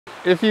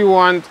If you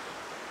want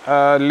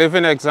a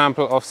living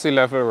example of sea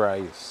level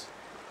rise,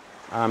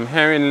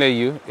 here in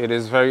Layou, it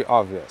is very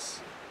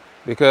obvious.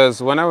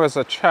 Because when I was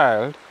a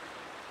child,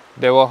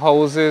 there were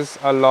houses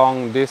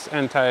along this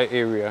entire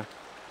area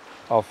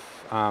of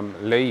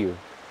Layou.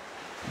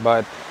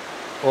 But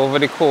over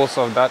the course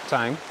of that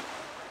time,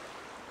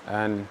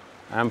 and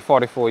I'm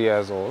 44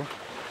 years old,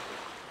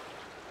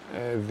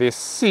 the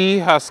sea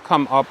has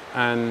come up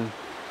and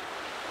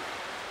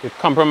it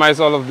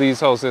compromised all of these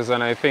houses,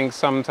 and I think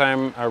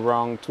sometime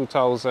around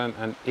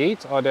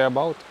 2008 or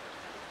thereabout.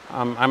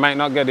 I might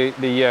not get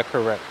the year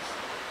correct,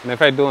 and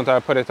if I don't,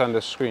 I'll put it on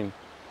the screen.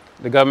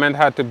 The government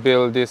had to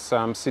build this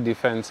sea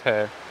defense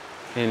here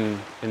in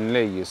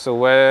Layou. So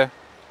where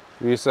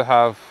we used to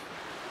have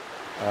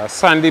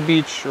sandy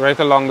beach right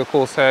along the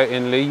coast here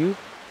in Layou,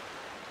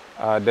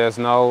 there's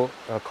now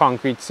a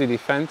concrete sea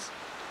defense,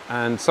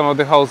 and some of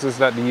the houses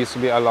that used to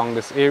be along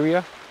this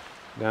area,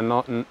 they're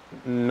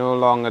no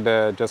longer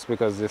there just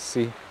because the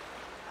sea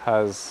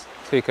has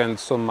taken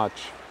so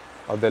much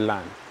of the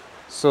land.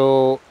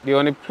 So the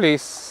only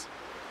place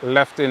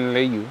left in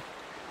Layou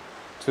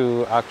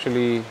to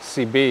actually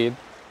sea bathe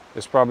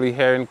is probably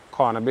here in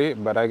Corner Bay,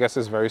 but I guess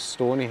it's very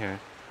stony here.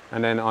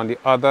 And then on the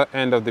other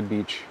end of the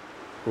beach,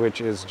 which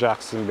is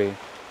Jackson Bay.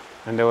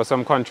 And there was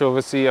some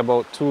controversy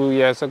about 2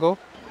 years ago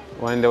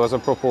when there was a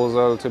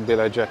proposal to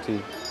build a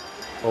jetty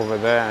over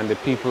there, and the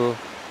people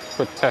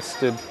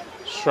protested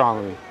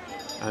strongly,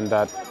 and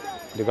that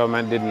the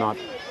government did not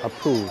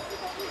approve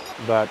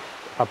that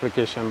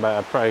application by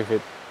a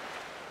private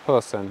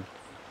person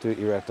to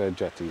erect a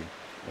jetty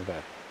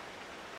there.